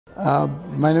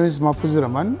My name is Mahfuzur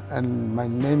Rahman and my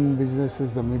main business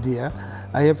is the media.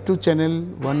 I have two channels,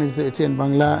 one is ATN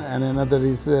Bangla and another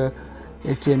is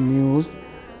ATN News.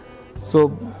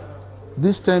 So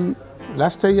this time,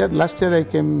 last year I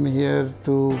came here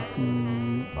to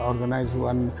organize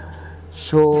one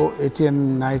show,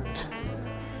 ATN Night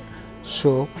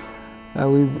show.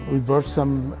 We brought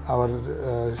some our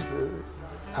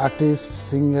artists,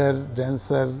 singer,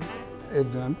 dancer,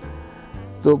 everyone.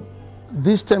 So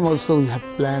this time also we have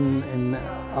planned in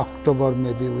October,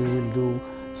 maybe we will do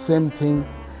same thing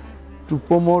to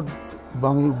promote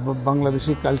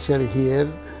Bangladeshi culture here,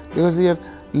 because here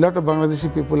a lot of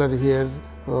Bangladeshi people are here,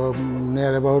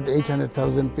 near about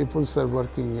 800,000 people are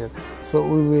working here. So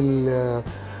we will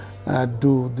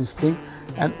do this thing.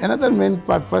 And another main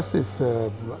purpose is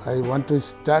I want to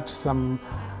start some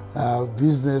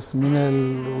business, mineral.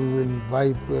 We will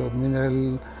buy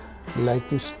mineral like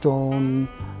stone,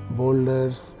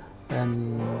 boulders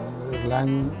and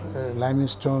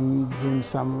limestone, doing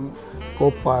some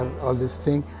copper, all this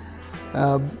thing.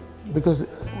 Because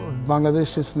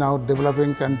Bangladesh is now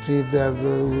developing country, there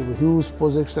are huge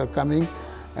projects are coming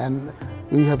and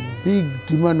we have big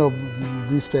demand of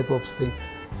this type of thing.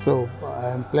 So I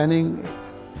am planning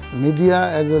media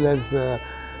as well as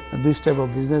this type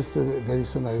of business. Very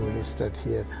soon I will start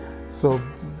here. So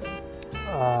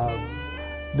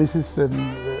this is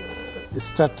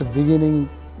start beginning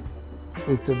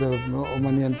with the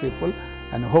Omanian people,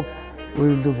 and hope we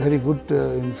will do very good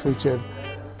in future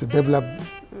to develop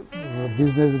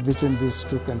business between these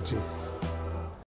two countries.